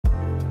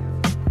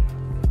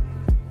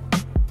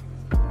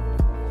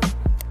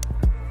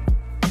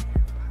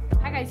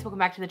guys, welcome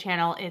back to the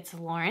channel. It's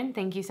Lauren.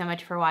 Thank you so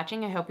much for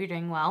watching. I hope you're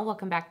doing well.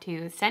 Welcome back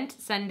to Scent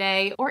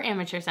Sunday or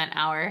Amateur Scent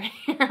Hour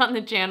here on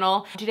the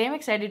channel. Today I'm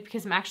excited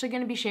because I'm actually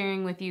going to be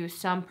sharing with you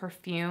some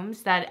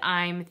perfumes that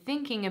I'm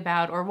thinking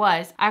about, or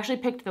was. I actually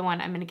picked the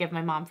one I'm going to give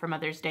my mom for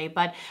Mother's Day,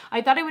 but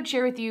I thought I would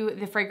share with you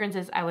the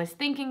fragrances I was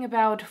thinking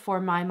about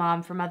for my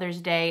mom for Mother's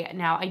Day.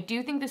 Now, I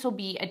do think this will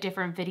be a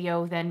different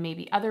video than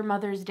maybe other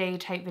Mother's Day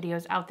type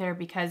videos out there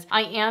because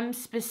I am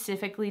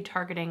specifically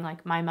targeting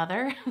like my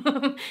mother.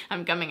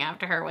 I'm coming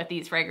after her with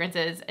these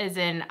fragrances, as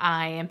in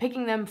I am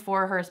picking them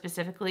for her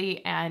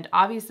specifically, and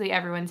obviously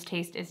everyone's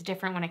taste is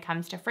different when it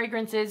comes to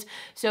fragrances.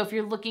 So if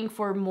you're looking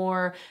for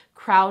more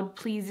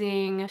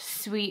crowd-pleasing,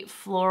 sweet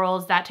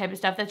florals, that type of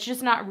stuff, that's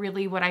just not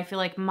really what I feel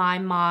like my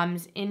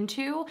mom's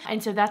into.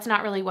 And so that's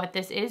not really what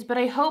this is. But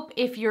I hope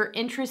if you're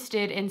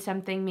interested in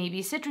something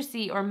maybe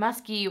citrusy or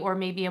musky, or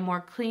maybe a more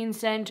clean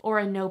scent or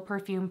a no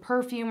perfume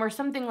or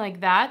something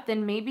like that,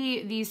 then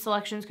maybe these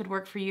selections could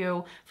work for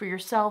you, for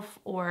yourself,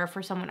 or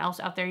for someone else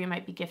out there you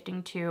might be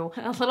gifting to.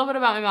 A little bit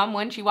about my mom.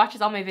 One, she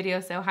watches all my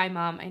videos, so hi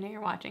mom, I know you're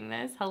watching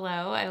this.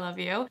 Hello, I love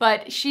you.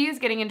 But she is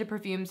getting into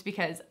perfumes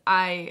because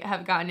I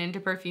have gotten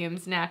into perfumes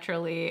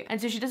naturally.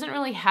 And so she doesn't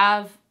really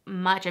have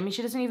much. I mean,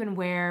 she doesn't even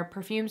wear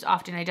perfumes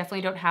often. I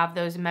definitely don't have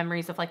those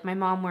memories of like my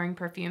mom wearing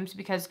perfumes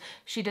because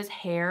she does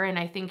hair, and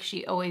I think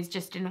she always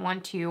just didn't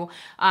want to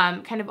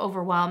kind of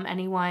overwhelm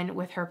anyone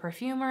with her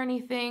perfume or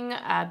anything,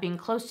 being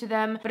close to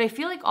them. But I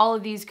feel like all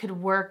of these could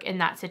work in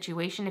that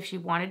situation if she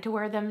wanted to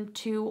wear them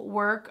to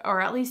work,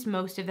 or at least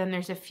most of them.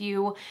 There's a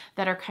few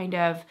that are kind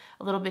of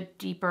a little bit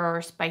deeper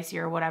or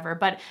spicier or whatever.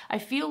 But I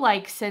feel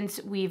like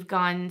since we've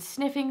gone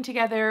sniffing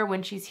together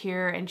when she's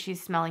here and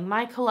she's smelling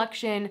my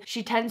collection,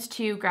 she tends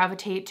to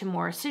gravitate to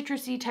more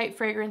citrusy type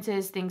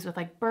fragrances, things with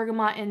like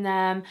bergamot in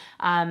them,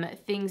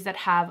 things that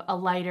have a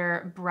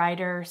lighter,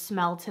 brighter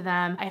smell to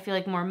them. I feel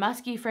like more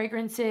musky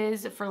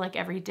fragrances for like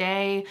every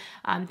day,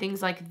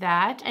 things like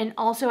that. And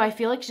also I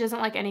feel like she doesn't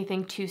like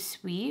anything too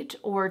sweet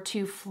or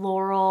too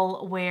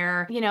floral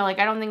where, you know, like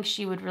I don't think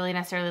she would really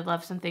necessarily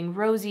love something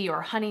rosy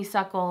or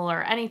honeysuckle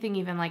or anything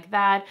even like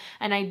that.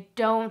 And I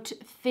don't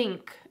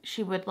think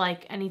she would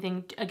like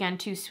anything, again,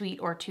 too sweet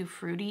or too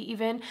fruity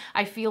even.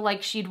 I feel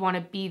like she'd want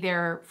to be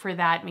there for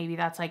that. Maybe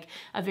that's like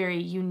a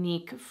very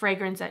unique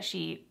fragrance that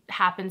she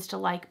happens to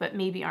like, but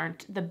maybe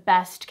aren't the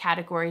best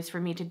categories for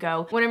me to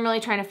go when I'm really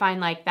trying to find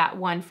like that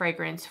one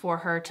fragrance for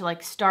her to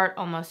like start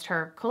almost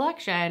her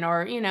collection,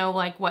 or, you know,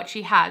 like what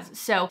she has.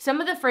 So some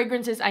of the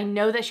fragrances I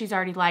know that she's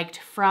already liked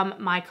from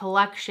my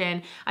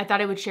collection, I thought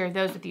I would share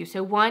those with you.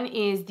 So one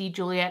is the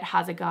Juliet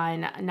Has a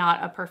Gun,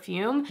 Not a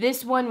Perfume.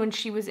 This one, when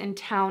she was in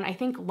town, I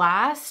think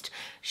last,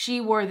 she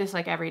wore this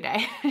like every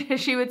day.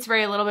 She would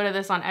spray a little bit of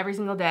this on every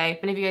single day.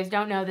 And if you guys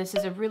don't know, this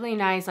is a really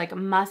nice like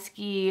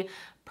musky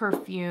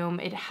perfume.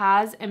 It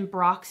has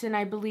ambroxan,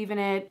 I believe, in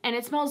it, and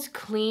it smells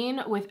clean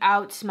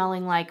without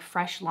smelling like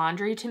fresh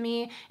laundry to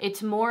me.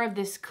 It's more of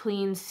this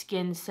clean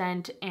skin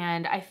scent,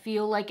 and I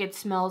feel like it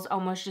smells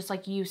almost just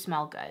like you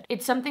smell good.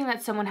 It's something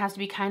that someone has to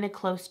be kind of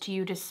close to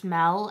you to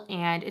smell,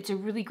 and it's a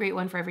really great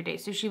one for every day.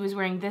 So she was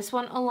wearing this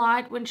one a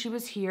lot when she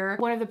was here.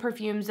 One of the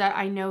perfumes that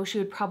I know she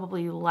would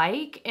probably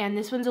like, and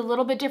this one's a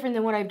little bit different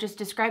than what I've just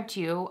described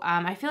to you.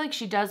 I feel like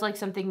she does like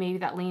something maybe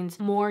that leans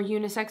more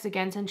unisex,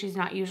 again, since she's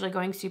not usually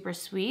going super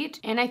sweet.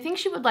 And I think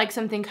she would like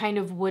something kind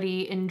of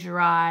woody and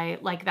dry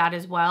like that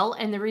as well.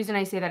 And the reason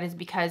I say that is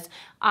because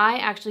I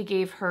actually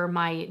gave her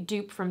my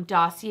dupe from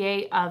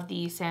Glossier of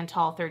the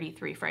Santal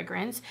 33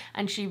 fragrance,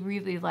 and she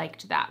really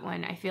liked that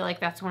one. I feel like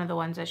that's one of the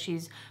ones that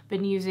she's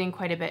been using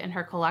quite a bit in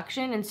her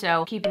collection. And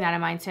so keeping that in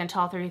mind,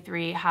 Santal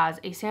 33 has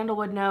a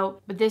sandalwood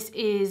note, but this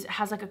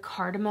has like a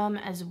cardamom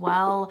as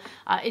well.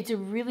 It's a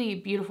really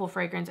beautiful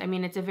fragrance. I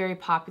mean, it's a very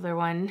popular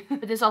one,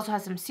 but this also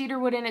has some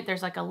cedarwood in it.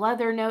 There's like a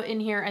leather note in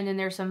here, and then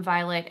there's some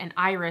violet and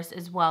iris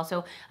as well.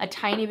 So a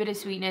tiny bit of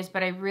sweetness,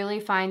 but I really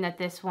find that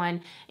this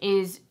one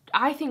is,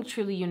 I think,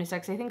 truly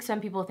unisex. I think some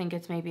people think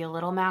it's maybe a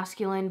little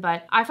masculine,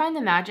 but I find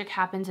the magic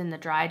happens in the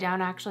dry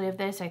down actually of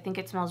this. I think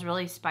it smells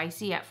really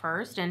spicy at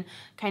first and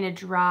kind of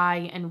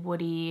dry and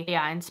woody,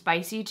 yeah, and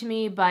spicy to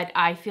me, but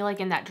I feel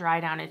like in that dry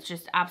down, it's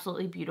just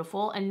absolutely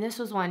beautiful. And this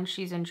was one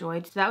she's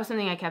enjoyed. So that was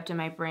something I kept in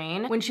my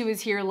brain. When she was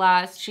here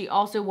last, she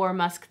also wore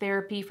Musk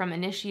Therapy from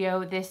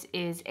Initio. This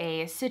is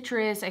a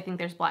citrus. I think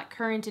there's black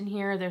currant in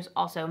here. There's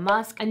also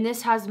musk. And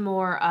this has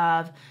more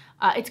of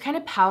it's kind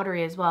of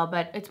powdery as well,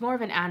 but it's more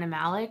of an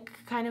animalic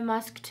kind of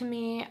musk to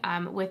me,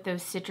 with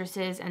those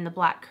citruses, and the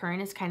black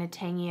currant is kind of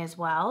tangy as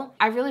well.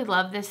 I really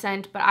love this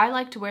scent, but I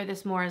like to wear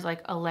this more as like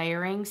a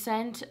layering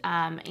scent,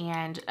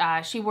 and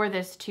she wore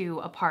this to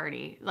a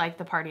party, like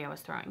the party I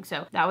was throwing.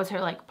 So that was her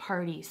like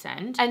party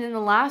scent. And then the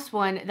last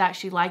one that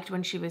she liked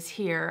when she was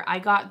here, I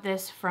got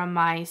this from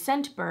my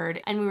scent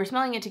bird, and we were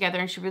smelling it together,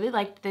 and she really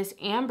liked this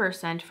amber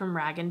scent from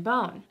Rag &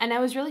 Bone. And I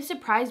was really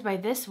surprised by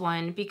this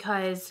one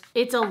because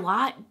it's a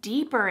lot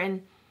deeper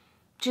and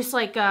just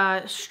like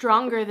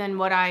stronger than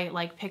what I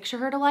like picture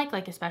her to like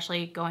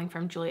especially going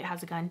from Juliet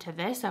Has a Gun to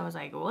this. I was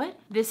like, what?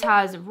 This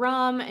has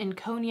rum and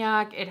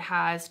cognac. It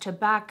has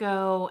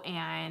tobacco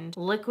and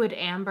liquid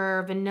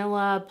amber,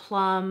 vanilla,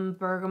 plum,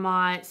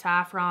 bergamot,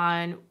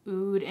 saffron,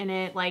 oud in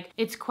it. Like,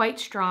 it's quite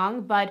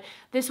strong, but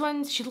this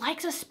one, she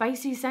likes a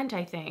spicy scent,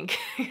 I think,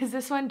 because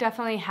this one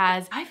definitely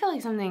has, I feel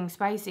like, something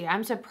spicy.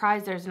 I'm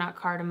surprised there's not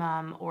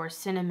cardamom or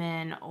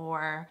cinnamon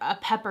or a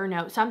pepper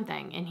note,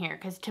 something in here,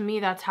 because to me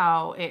that's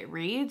how it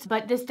reads.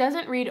 But this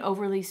doesn't read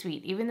overly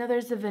sweet. Even though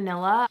there's the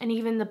vanilla and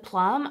even the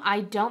plum,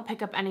 I don't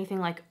pick up anything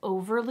like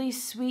overly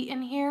sweet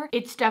in here.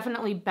 It's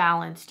definitely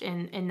balanced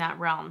in that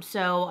realm.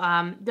 So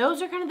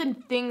those are kind of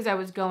the things I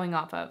was going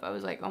off of. I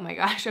was like, oh my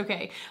gosh,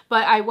 okay.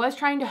 But I was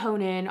trying to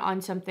hone in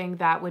on something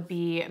that would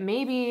be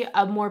maybe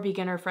a more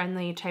beginner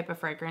friendly type of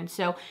fragrance.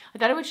 So I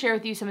thought I would share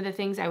with you some of the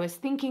things I was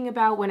thinking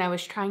about when I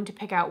was trying to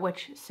pick out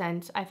which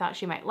scents I thought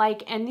she might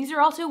like. And these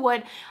are also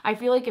what I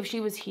feel like if she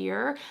was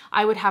here,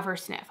 I would have her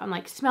sniff. I'm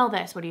like, smell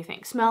this, what do you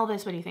think? Smell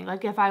this, what do you think?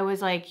 Like if I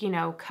was like, you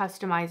know,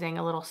 customizing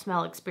a little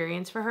smell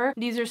experience for her,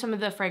 these are some of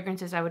the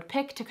fragrances I would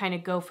pick to kind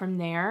of go from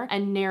there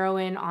and narrow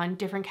in on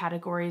different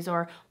categories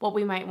or what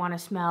we might want to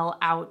smell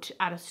out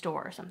at a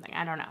store or something.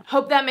 I don't know.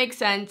 Hope that makes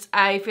sense.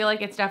 I feel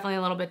like it's definitely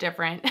a little bit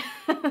different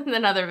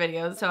than other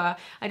videos. So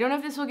I don't know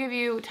if this will give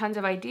you tons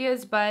of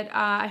ideas, but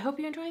I hope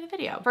you enjoy the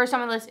video. First on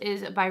my list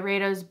is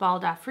Byredo's Bal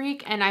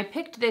d'Afrique, and I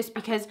picked this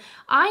because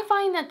I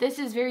find that this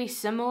is very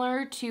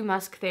similar to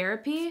Musk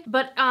Therapy,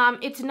 but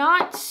it's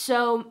not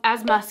so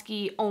as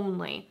musky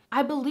only.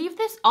 I believe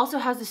this also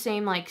has the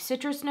same like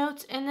citrus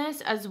notes in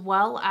this as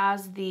well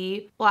as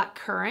the black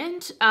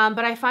currant,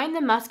 but I find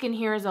the musk in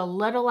here is a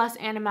little less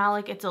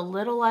animalic. It's a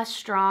little less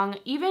strong.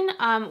 Even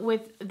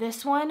with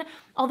this one,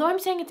 although I'm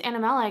saying it's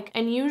animalic,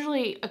 and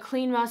usually a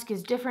clean musk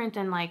is different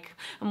than like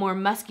a more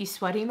musky,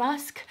 sweaty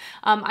musk,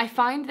 I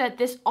find that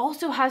this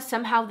also has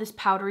somehow this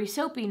powdery,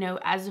 soapy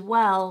note as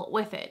well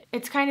with it.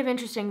 It's kind of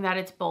interesting that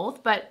it's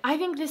both, but I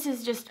think this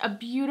is just a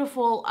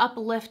beautiful,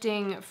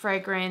 uplifting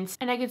fragrance,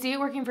 and I could see it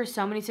working for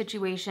so many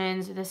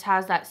situations. This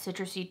has that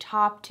citrusy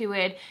top to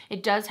it.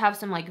 It does have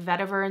some like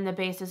vetiver in the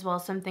base as well,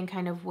 something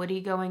kind of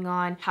woody going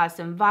on, has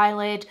some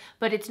violet,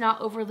 but it's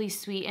not overly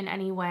sweet in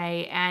any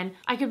way, and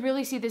I could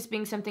really see this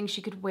being something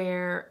she could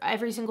wear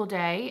every single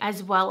day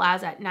as well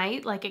as at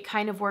night. Like it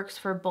kind of works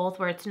for both,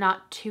 where it's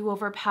not too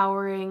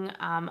overpowering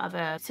of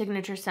a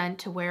signature scent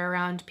to wear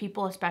around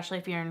people, especially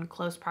if you're in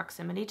close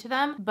proximity to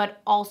them,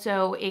 but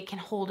also it can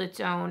hold its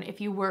own if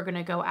you were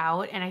gonna go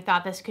out. And I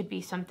thought this could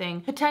be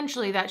something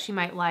potentially that she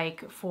might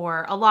like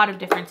for a lot of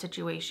different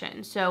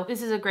situations. So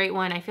this is a great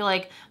one. I feel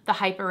like the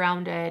hype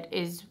around it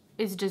is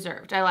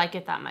deserved. I like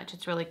it that much.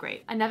 It's really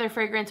great. Another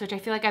fragrance, which I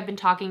feel like I've been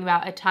talking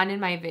about a ton in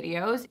my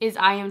videos, is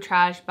I Am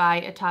Trash by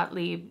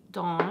Atelier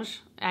d'Ange.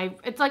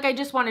 It's like I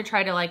just want to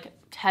try to like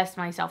test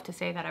myself to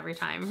say that every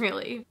time,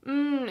 really.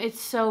 It's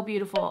so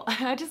beautiful.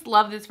 I just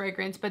love this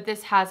fragrance, but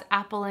this has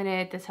apple in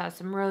it. This has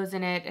some rose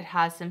in it. It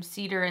has some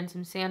cedar and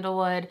some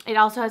sandalwood. It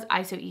also has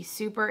ISO-E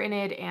Super in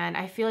it, and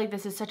I feel like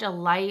this is such a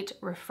light,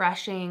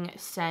 refreshing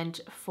scent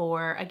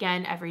for,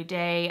 again, every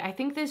day. I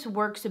think this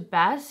works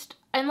best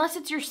unless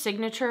it's your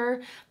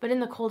signature, but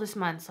in the coldest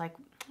months, like,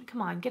 come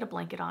on, get a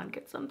blanket on,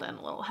 get something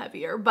a little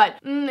heavier. But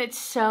it's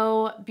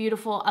so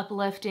beautiful,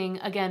 uplifting,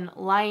 again,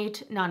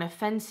 light,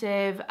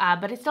 non-offensive,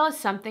 but it still has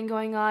something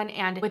going on.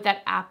 And with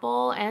that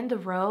apple and the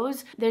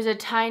rose, there's a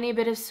tiny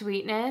bit of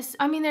sweetness.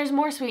 I mean, there's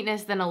more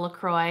sweetness than a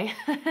LaCroix,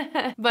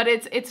 but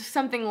it's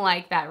something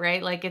like that,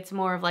 right? Like it's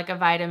more of like a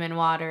vitamin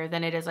water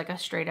than it is like a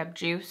straight up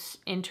juice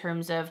in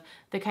terms of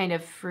the kind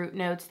of fruit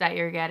notes that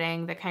you're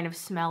getting, the kind of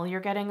smell you're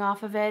getting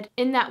off of it.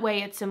 In that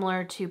way, it's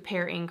similar to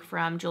Pear Ink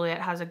from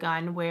Juliet Has a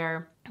Gun,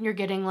 where you're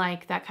getting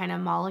like that kind of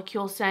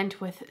molecule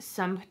scent with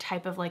some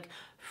type of like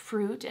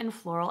fruit and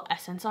floral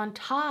essence on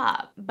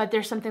top. But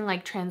there's something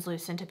like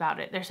translucent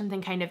about it. There's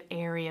something kind of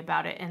airy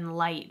about it and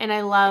light. And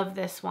I love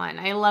this one.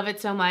 I love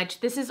it so much.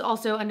 This is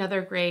also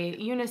another great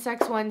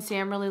unisex one.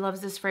 Sam really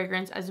loves this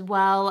fragrance as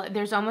well.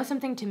 There's almost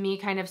something to me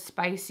kind of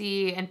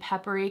spicy and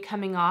peppery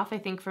coming off, I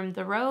think from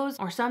the rose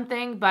or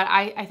something, but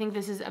I think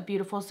this is a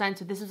beautiful scent.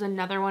 So this is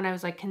another one I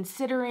was like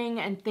considering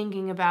and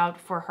thinking about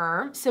for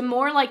her. Some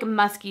more like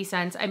musky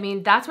scents. I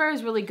mean, that's where I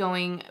was really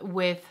going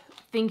with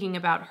thinking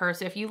about her.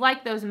 So if you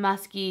like those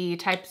musky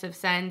types of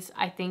scents,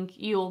 I think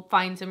you'll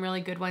find some really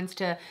good ones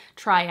to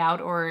try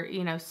out or,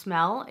 you know,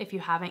 smell if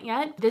you haven't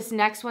yet. This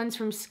next one's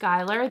from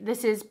Skylar.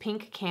 This is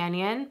Pink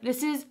Canyon.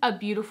 This is a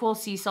beautiful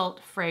sea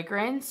salt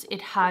fragrance.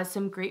 It has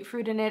some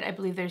grapefruit in it. I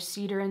believe there's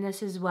cedar in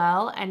this as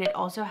well. And it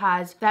also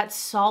has that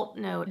salt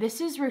note.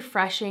 This is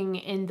refreshing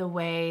in the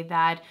way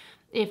that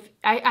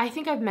I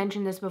think I've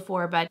mentioned this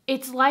before, but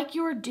it's like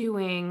you're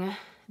doing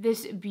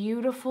this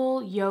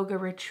beautiful yoga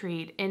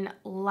retreat in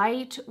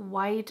light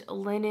white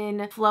linen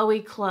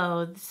flowy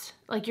clothes,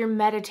 like you're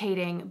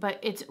meditating, but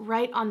it's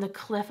right on the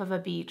cliff of a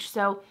beach.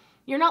 So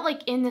You're not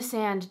like in the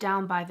sand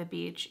down by the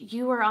beach.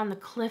 You are on the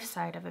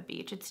cliffside of a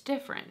beach. It's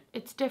different.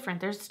 It's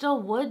different. There's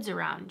still woods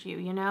around you,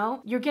 you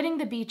know? You're getting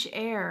the beach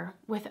air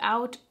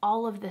without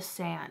all of the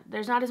sand.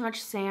 There's not as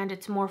much sand.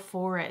 It's more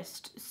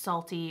forest,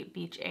 salty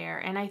beach air.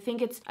 And I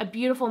think it's a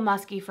beautiful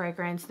musky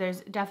fragrance.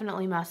 There's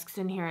definitely musks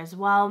in here as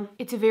well.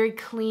 It's a very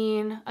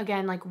clean,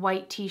 again, like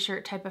white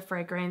t-shirt type of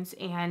fragrance.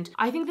 And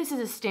I think this is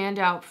a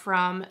standout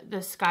from the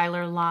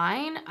Skylar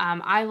line.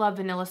 I love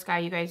Vanilla Sky,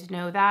 you guys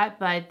know that,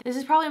 but this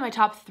is probably my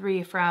top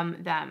 3 from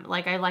them.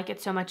 Like, I like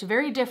it so much.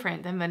 Very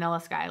different than Vanilla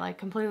Sky, like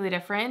completely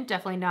different.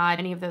 Definitely not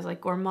any of those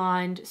like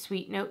gourmand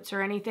sweet notes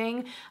or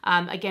anything.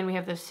 Again, we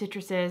have those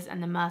citruses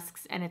and the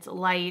musks, and it's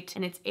light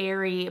and it's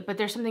airy, but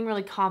there's something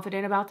really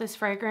confident about this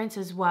fragrance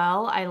as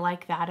well. I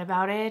like that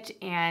about it.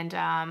 And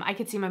I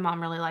could see my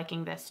mom really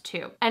liking this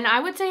too. And I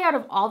would say out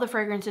of all the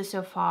fragrances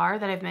so far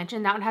that I've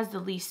mentioned, that one has the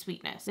least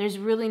sweetness. There's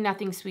really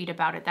nothing sweet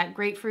about it. That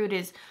grapefruit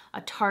is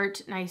a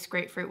tart, nice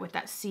grapefruit with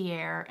that sea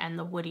air and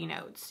the woody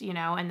notes, you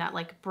know, and that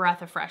like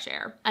breath of fresh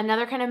air.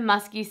 Another kind of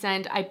musky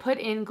scent, I put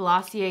in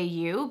Glossier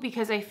You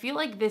because I feel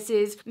like this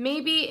is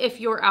maybe if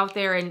you're out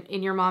there and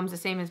your mom's the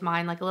same as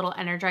mine, like a little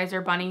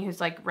Energizer bunny who's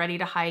like ready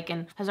to hike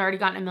and has already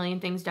gotten a million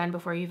things done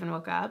before you even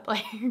woke up.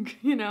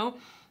 Like, you know,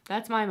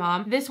 that's my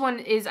mom. This one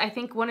is, I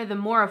think, one of the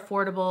more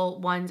affordable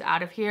ones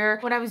out of here.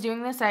 When I was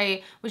doing this,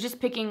 I was just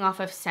picking off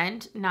of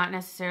scent, not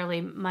necessarily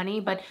money,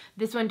 but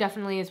this one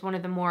definitely is one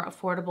of the more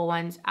affordable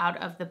ones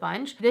out of the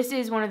bunch. This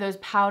is one of those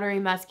powdery,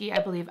 musky, I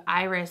believe,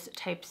 iris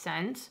type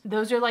scents.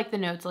 Those are like the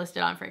notes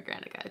listed on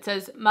Fragrantica. It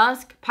says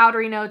musk,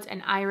 powdery notes,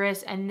 and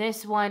iris, and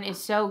this one is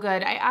so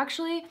good. I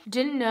actually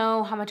didn't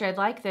know how much I'd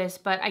like this,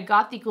 but I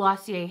got the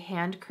Glossier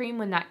hand cream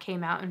when that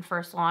came out in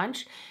first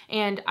launch,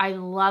 and I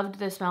loved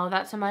the smell of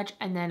that so much,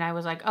 and then I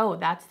was like, oh,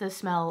 that's the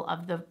smell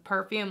of the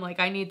perfume.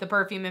 Like, I need the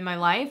perfume in my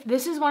life.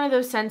 This is one of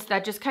those scents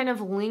that just kind of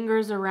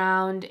lingers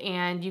around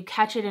and you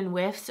catch it in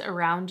whiffs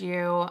around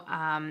you.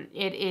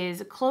 It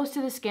is close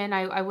to the skin.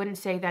 I wouldn't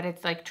say that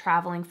it's like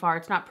traveling far.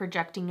 It's not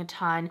projecting a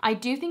ton. I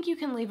do think you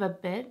can leave a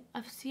bit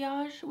of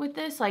sillage with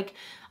this. Like,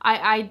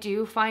 I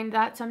do find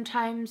that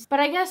sometimes,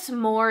 but I guess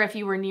more if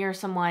you were near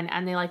someone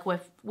and they like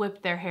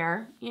whip their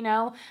hair, you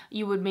know,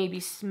 you would maybe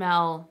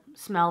smell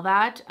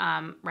that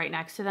right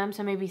next to them.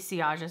 So maybe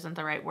sillage isn't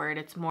the right word.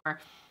 It's more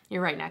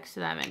you're right next to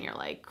them and you're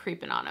like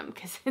creeping on them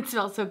because it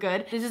smells so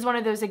good. This is one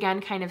of those, again,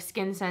 kind of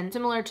skin scent,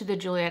 similar to the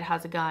Juliet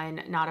Has a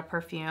Gun, Not a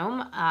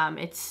Perfume.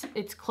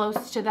 It's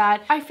close to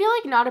that. I feel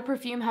like Not a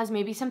Perfume has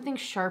maybe something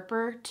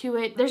sharper to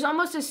it. There's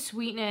almost a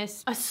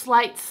sweetness, a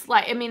slight,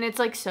 I mean, it's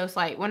like so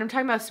slight. When I'm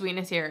talking about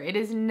sweetness here, it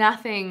is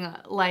nothing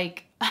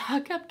like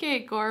a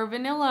cupcake or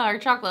vanilla or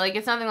chocolate. Like,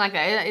 it's nothing like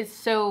that. It's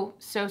so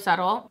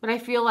subtle. But I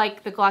feel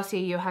like the Glossier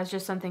You has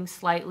just something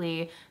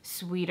slightly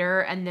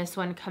sweeter, and this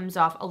one comes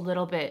off a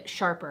little bit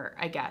sharper,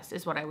 I guess,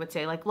 is what I would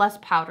say. Like, less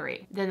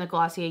powdery than the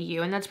Glossier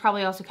You, and that's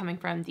probably also coming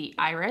from the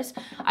iris.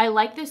 I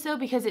like this though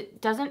because it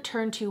doesn't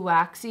turn too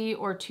waxy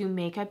or too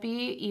makeup-y,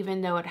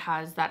 even though it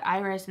has that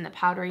iris and the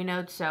powdery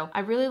notes. So I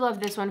really love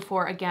this one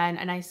for, again,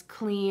 a nice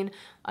clean,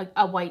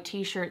 a white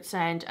t-shirt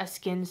scent, a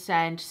skin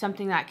scent,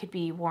 something that could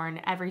be worn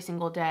every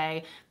single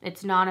day.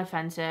 It's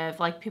non-offensive.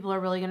 Like, people are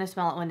really gonna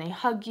smell it when they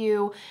hug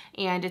you,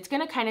 and it's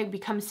gonna kind of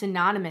become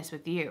synonymous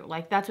with you.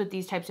 Like, that's what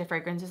these types of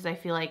fragrances, I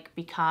feel like,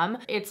 become.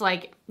 It's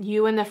like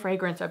you and the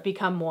fragrance have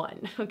become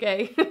one,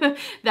 okay?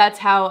 That's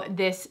how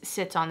this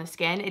sits on the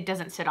skin. It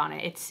doesn't sit on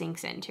it, it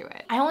sinks into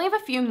it. I only have a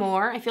few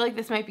more. I feel like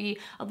this might be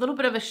a little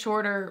bit of a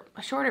shorter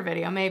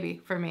video, maybe,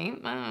 for me.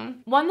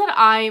 One that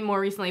I more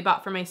recently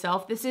bought for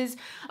myself, this is,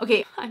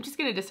 okay, I'm just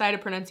gonna decide a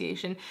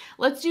pronunciation.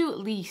 Let's do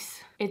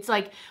Lys. It's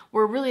like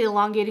we're really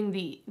elongating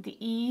the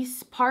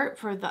E's part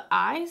for the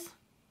eyes.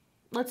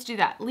 Let's do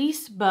that.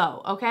 Lys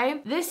Beau,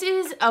 okay? This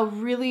is a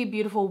really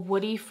beautiful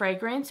woody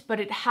fragrance, but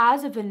it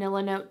has a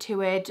vanilla note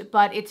to it,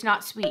 but it's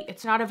not sweet.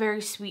 It's not a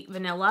very sweet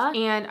vanilla,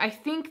 and I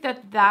think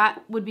that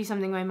that would be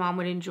something my mom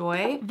would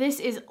enjoy. This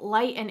is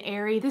light and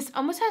airy. This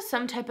almost has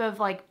some type of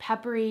like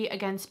peppery,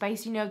 again,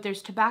 spicy note.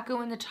 There's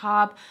tobacco in the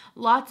top,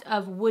 lots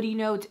of woody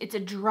notes. It's a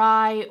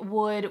dry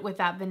wood with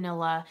that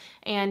vanilla,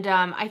 and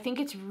I think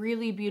it's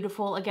really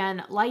beautiful.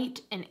 Again,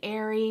 light and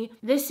airy.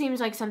 This seems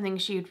like something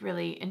she'd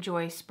really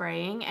enjoy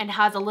spraying, and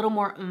has a little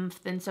more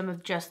oomph than some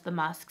of just the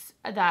musks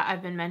that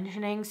I've been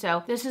mentioning.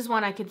 So this is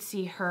one I could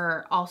see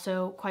her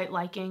also quite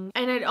liking.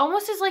 And it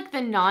almost is like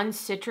the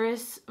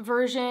non-citrus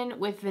version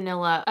with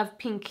vanilla of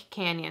Pink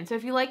Canyon. So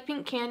if you like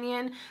Pink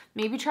Canyon,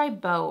 maybe try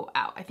Beau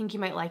out. I think you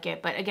might like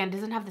it, but again, it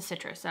doesn't have the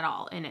citrus at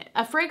all in it.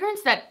 A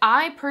fragrance that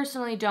I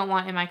personally don't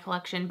want in my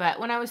collection, but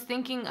when I was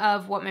thinking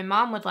of what my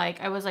mom would like,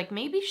 I was like,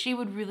 maybe she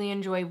would really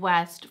enjoy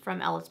West from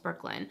Ellis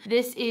Brooklyn.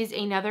 This is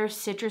another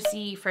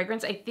citrusy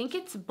fragrance. I think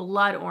it's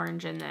blood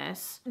orange in this.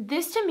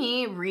 This to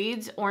me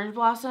reads orange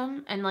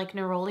blossom and like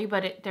neroli,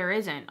 but there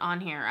isn't on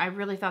here. I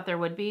really thought there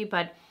would be,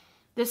 but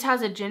This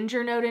has a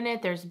ginger note in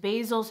it. There's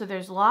basil, so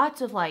there's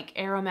lots of like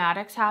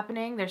aromatics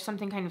happening. There's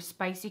something kind of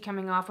spicy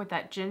coming off with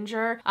that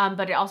ginger,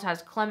 but it also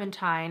has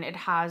clementine. It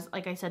has,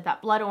 like I said,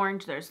 that blood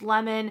orange. There's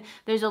lemon.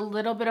 There's a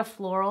little bit of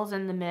florals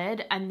in the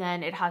mid, and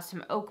then it has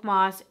some oak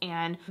moss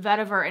and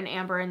vetiver and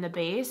amber in the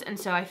base. And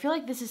so I feel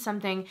like this is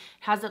something, it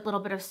has that little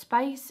bit of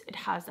spice. It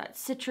has that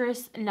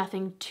citrus,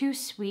 nothing too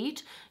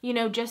sweet, you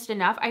know, just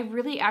enough. I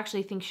really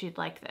actually think she'd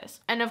like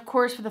this. And of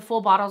course, for the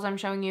full bottles I'm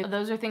showing you,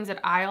 those are things that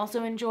I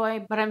also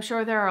enjoy, but I'm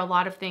sure there are a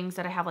lot of things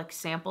that I have like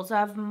samples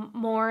of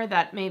more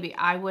that maybe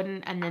I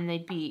wouldn't, and then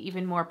they'd be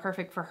even more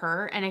perfect for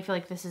her. And I feel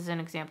like this is an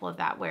example of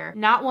that, where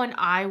not one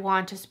I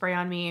want to spray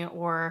on me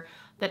or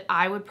that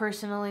I would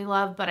personally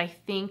love, but I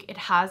think it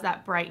has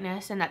that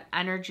brightness and that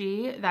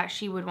energy that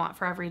she would want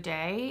for every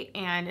day.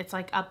 And it's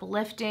like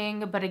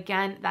uplifting, but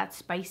again, that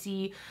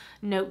spicy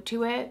note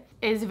to it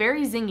is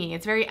very zingy.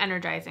 It's very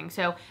energizing.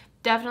 So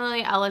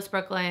definitely Ellis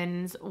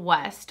Brooklyn's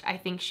West, I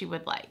think she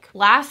would like.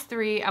 Last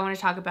three I want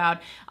to talk about,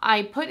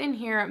 I put in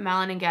here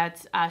Malin &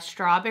 Getz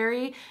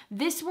Strawberry.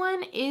 This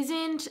one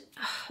isn't,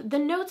 the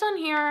notes on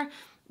here,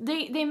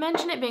 they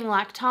mention it being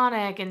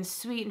lactonic and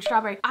sweet and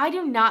strawberry. I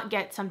do not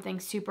get something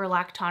super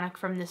lactonic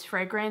from this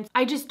fragrance.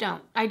 I just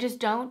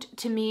don't.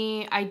 To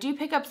me, I do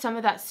pick up some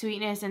of that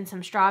sweetness and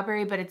some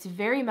strawberry, but it's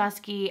very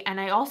musky, and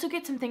I also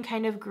get something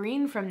kind of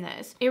green from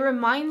this. It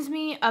reminds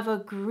me of a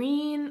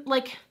green,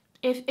 like,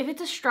 if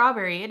it's a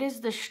strawberry, it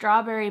is the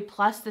strawberry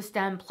plus the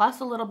stem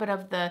plus a little bit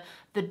of the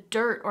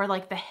dirt or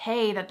like the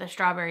hay that the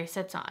strawberry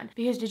sits on.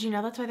 Because did you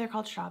know that's why they're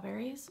called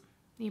strawberries?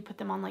 You put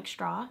them on like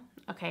straw.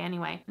 Okay,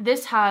 anyway,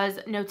 this has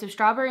notes of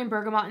strawberry and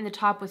bergamot in the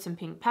top with some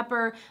pink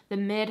pepper. The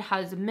mid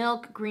has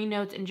milk, green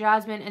notes, and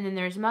jasmine, and then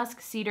there's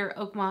musk, cedar,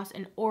 oak moss,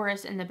 and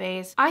orris in the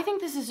base. I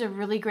think this is a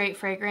really great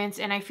fragrance,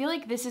 and I feel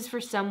like this is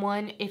for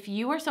someone, if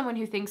you are someone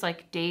who thinks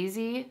like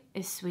Daisy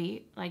is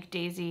sweet, like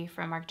Daisy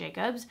from Marc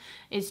Jacobs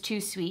is too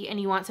sweet, and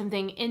you want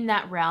something in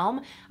that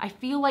realm, I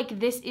feel like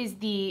this is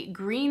the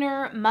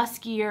greener,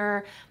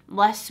 muskier,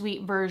 less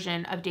sweet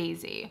version of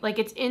Daisy. Like,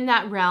 it's in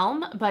that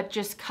realm, but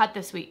just cut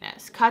the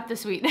sweetness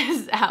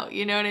out,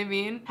 you know what I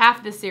mean?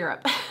 Half the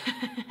syrup,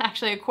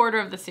 actually a quarter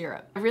of the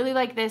syrup. I really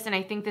like this, and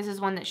I think this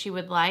is one that she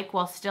would like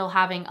while still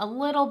having a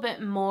little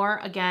bit more,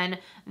 again,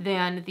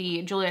 than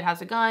the Juliet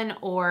Has a Gun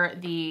or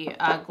the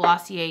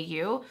Glossier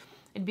U.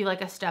 It'd be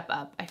like a step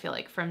up, I feel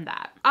like, from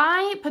that.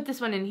 I put this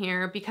one in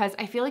here because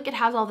I feel like it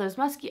has all those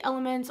musky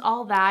elements,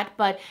 all that,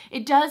 but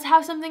it does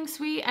have something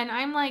sweet, and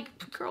I'm like,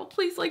 girl,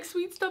 please like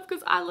sweet stuff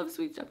because I love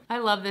sweet stuff. I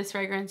love this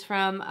fragrance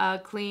from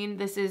Clean.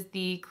 This is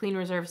the Clean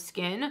Reserve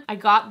Skin. I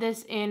got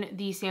this in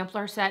the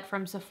sampler set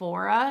from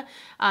Sephora,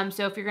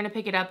 so if you're gonna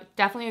pick it up,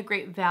 definitely a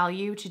great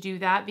value to do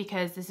that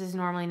because this is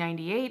normally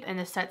 $98 and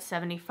the set's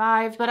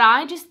 $75. But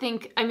I just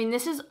think, I mean,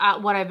 this is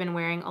what I've been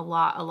wearing a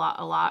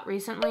lot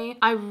recently.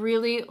 I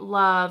really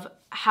love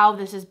how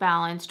this is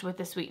balanced with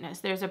the sweetness.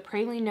 There's a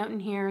praline note in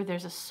here,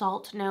 there's a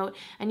salt note,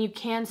 and you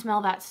can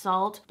smell that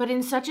salt, but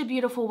in such a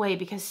beautiful way,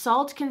 because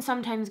salt can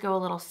sometimes go a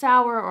little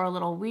sour or a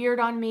little weird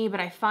on me, but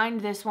I find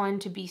this one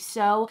to be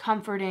so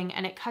comforting,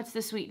 and it cuts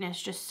the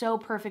sweetness just so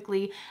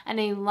perfectly. And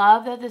I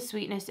love that the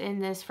sweetness in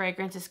this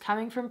fragrance is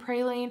coming from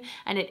praline,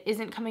 and it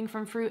isn't coming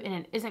from fruit, and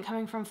it isn't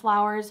coming from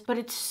flowers, but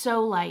it's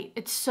so light.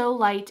 It's so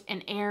light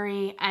and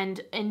airy,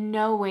 and in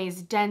no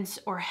ways dense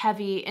or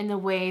heavy in the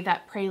way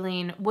that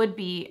praline would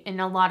be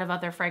in a lot of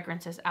other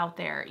fragrances out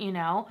there, you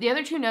know? The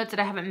other two notes that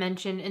I haven't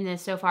mentioned in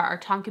this so far are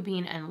tonka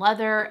bean and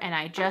leather, and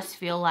I just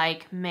feel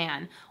like,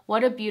 man,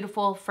 what a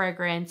beautiful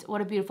fragrance,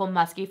 what a beautiful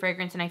musky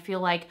fragrance. And I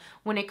feel like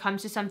when it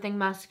comes to something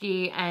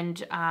musky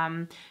and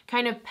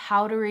kind of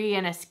powdery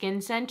and a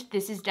skin scent,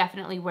 this is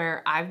definitely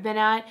where I've been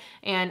at.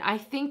 And I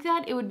think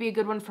that it would be a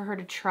good one for her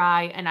to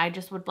try, and I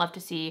just would love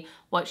to see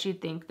what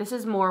she'd think. This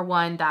is more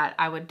one that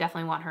I would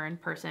definitely want her in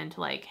person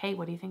to like, hey,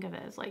 what do you think of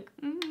this? Like,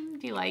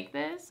 do you like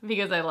this?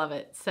 Because I love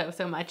it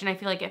so much, and I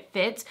feel like it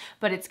fits,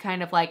 but it's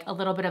kind of like a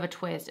little bit of a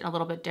twist and a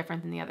little bit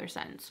different than the other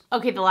scents.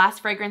 Okay, the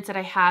last fragrance that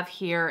I have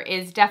here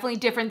is definitely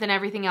different than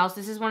everything else.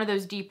 This is one of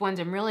those deep ones.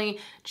 I'm really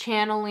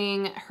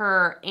channeling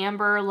her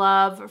amber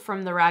love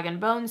from the Rag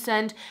 & Bone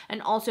scent,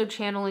 and also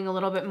channeling a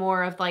little bit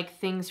more of like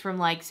things from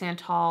like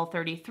Santal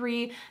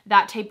 33,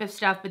 that type of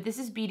stuff. But this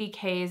is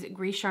BDK's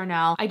Gris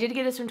Charnel. I did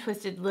get this from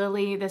Twisted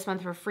Lily this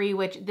month for free,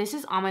 which this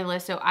is on my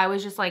list, so I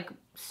was just like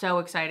so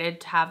excited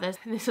to have this.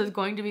 This is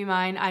going to be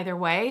mine either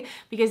way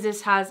because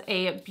this has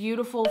a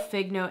beautiful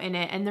fig note in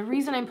it. And the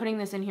reason I'm putting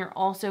this in here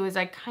also is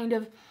I kind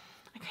of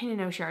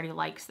know she already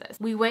likes this.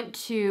 We went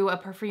to a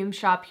perfume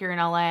shop here in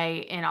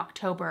LA in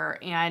October,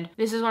 and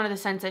this is one of the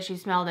scents that she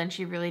smelled, and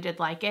she really did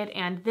like it.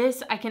 And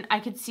this, I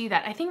could see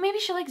that. I think maybe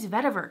she likes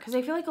vetiver, because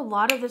I feel like a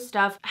lot of this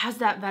stuff has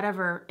that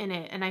vetiver in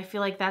it, and I feel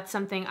like that's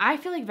something, I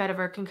feel like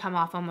vetiver can come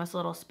off almost a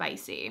little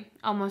spicy.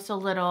 Almost a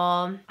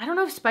little, I don't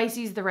know if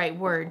spicy is the right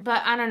word,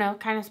 but I don't know,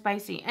 kind of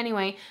spicy.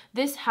 Anyway,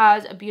 this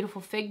has a beautiful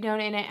fig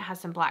note in it. It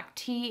has some black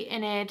tea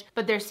in it,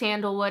 but there's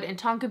sandalwood and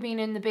tonka bean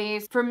in the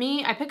base. For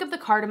me, I pick up the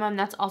cardamom.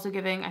 That's also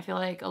given comforting. I feel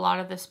like a lot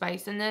of the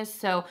spice in this.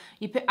 So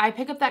I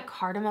pick up that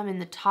cardamom in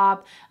the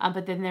top,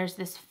 but then there's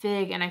this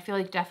fig, and I feel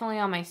like definitely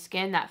on my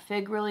skin that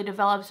fig really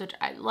develops, which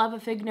I love a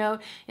fig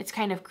note. It's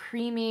kind of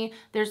creamy.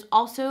 There's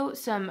also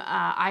some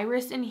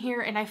iris in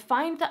here, and I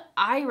find the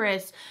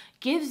iris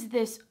gives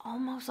this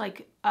almost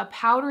like a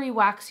powdery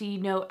waxy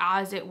note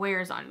as it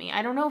wears on me.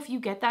 I don't know if you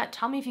get that.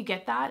 Tell me if you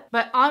get that.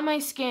 But on my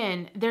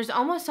skin, there's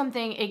almost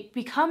something, it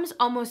becomes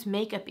almost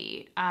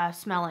makeup-y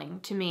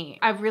smelling to me.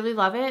 I really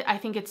love it. I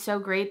think it's so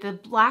great. The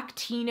black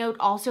tea note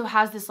also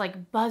has this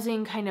like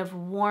buzzing kind of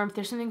warmth.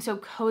 There's something so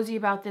cozy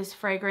about this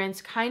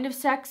fragrance, kind of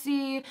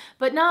sexy,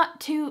 but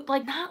not too,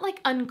 like, not like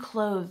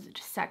unclothed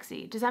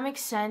sexy. Does that make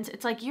sense?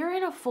 It's like you're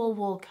in a full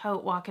wool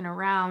coat walking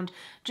around,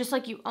 just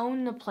like you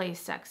own the place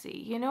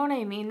sexy. You know what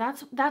I mean?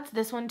 That's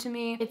this one to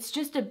me. It's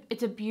just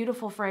it's a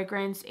beautiful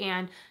fragrance,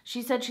 and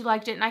she said she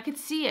liked it, and I could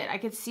see it. I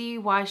could see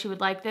why she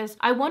would like this.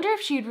 I wonder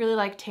if she'd really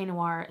like Thé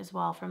Noir as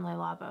well from Le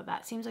Labo.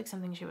 That seems like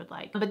something she would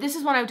like. But this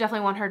is one I would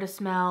definitely want her to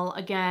smell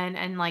again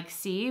and like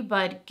see.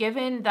 But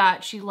given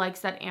that she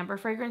likes that amber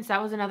fragrance,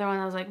 that was another one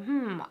I was like,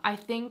 I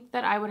think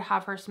that I would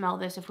have her smell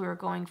this if we were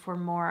going for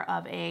more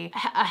of a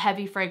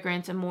heavy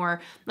fragrance, and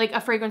more like a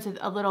fragrance with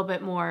a little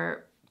bit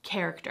more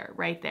character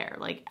right there,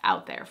 like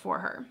out there for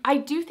her. I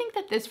do think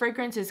that this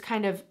fragrance is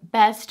kind of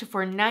best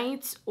for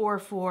nights or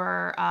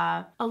for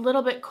a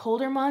little bit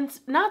colder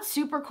months. Not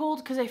super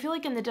cold, because I feel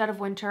like in the dead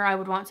of winter I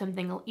would want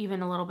something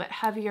even a little bit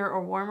heavier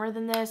or warmer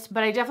than this,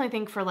 but I definitely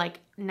think for like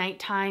night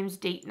times,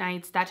 date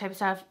nights, that type of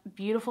stuff.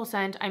 Beautiful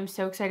scent. I'm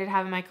so excited to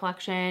have in my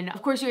collection.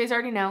 Of course, you guys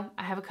already know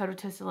I have a code of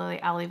Twisted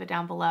Lily. I'll leave it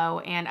down below,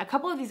 and a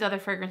couple of these other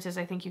fragrances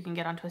I think you can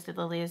get on Twisted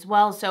Lily as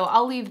well, so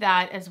I'll leave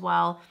that as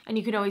well, and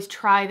you can always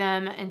try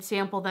them and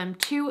sample them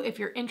too if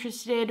you're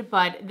interested.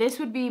 But this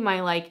would be my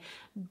like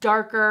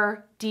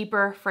darker,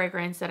 deeper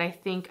fragrance that I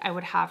think I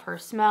would have her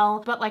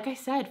smell. But like I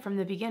said from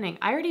the beginning,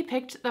 I already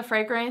picked the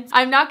fragrance.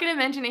 I'm not gonna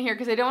mention it here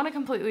because I don't want to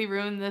completely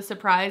ruin the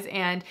surprise,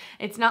 and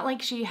it's not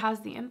like she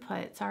has the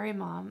input. Sorry,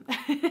 Mom.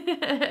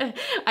 I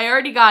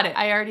already got it.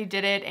 I already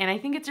did it, and I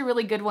think it's a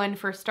really good one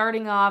for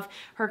starting off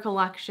her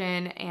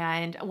collection,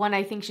 and one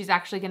I think she's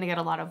actually gonna get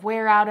a lot of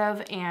wear out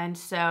of. And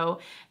so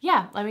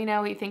yeah, let me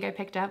know what you think I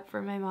picked up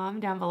for my mom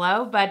down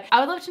below. But I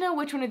would love to know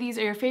which one of these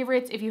are your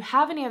favorites. If you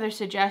have any other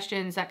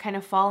suggestions that kind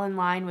of fall in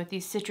line with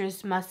these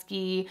citrus,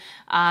 musky,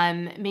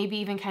 maybe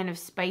even kind of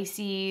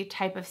spicy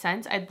type of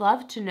scents, I'd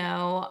love to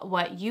know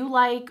what you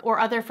like, or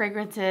other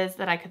fragrances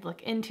that I could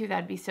look into.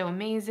 That'd be so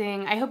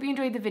amazing. I hope you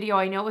enjoyed the video.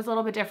 I know it was a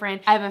little bit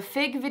different. I have a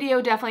fig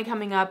video definitely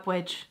coming up,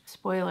 which,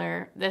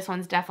 spoiler, this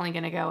one's definitely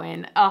gonna go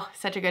in. Oh,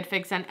 such a good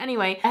fig scent.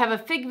 Anyway, I have a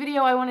fig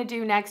video I wanna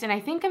do next, and I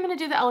think I'm gonna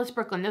do the Ellis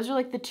Brooklyn. Those are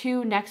like the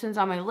two next ones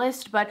on my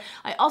list, but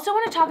I also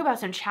wanna talk about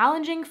some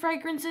challenging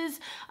fragrances.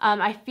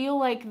 I feel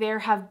like there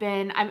have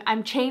been,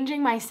 I'm changing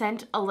my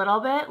scent a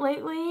little bit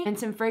lately, and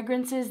some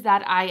fragrances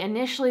that I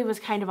initially was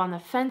kind of on the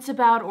fence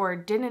about or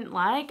didn't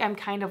like, I'm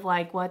kind of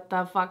like, what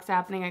the fuck's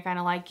happening? I kind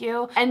of like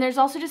you. And there's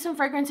also just some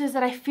fragrances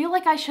that I feel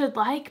like I should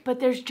like, but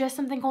there's just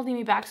something holding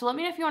me back. So let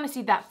me know if you want to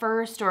see that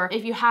first, or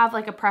if you have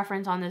like a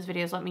preference on those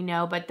videos, let me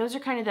know. But those are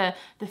kind of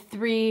the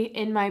three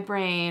in my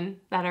brain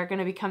that are going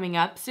to be coming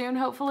up soon,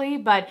 hopefully.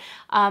 But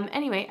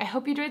anyway, I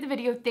hope you enjoyed the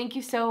video. Thank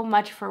you so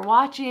much for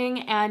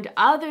watching, and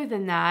other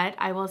than that,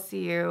 I will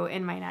see you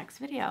in my next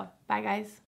video. Bye, guys.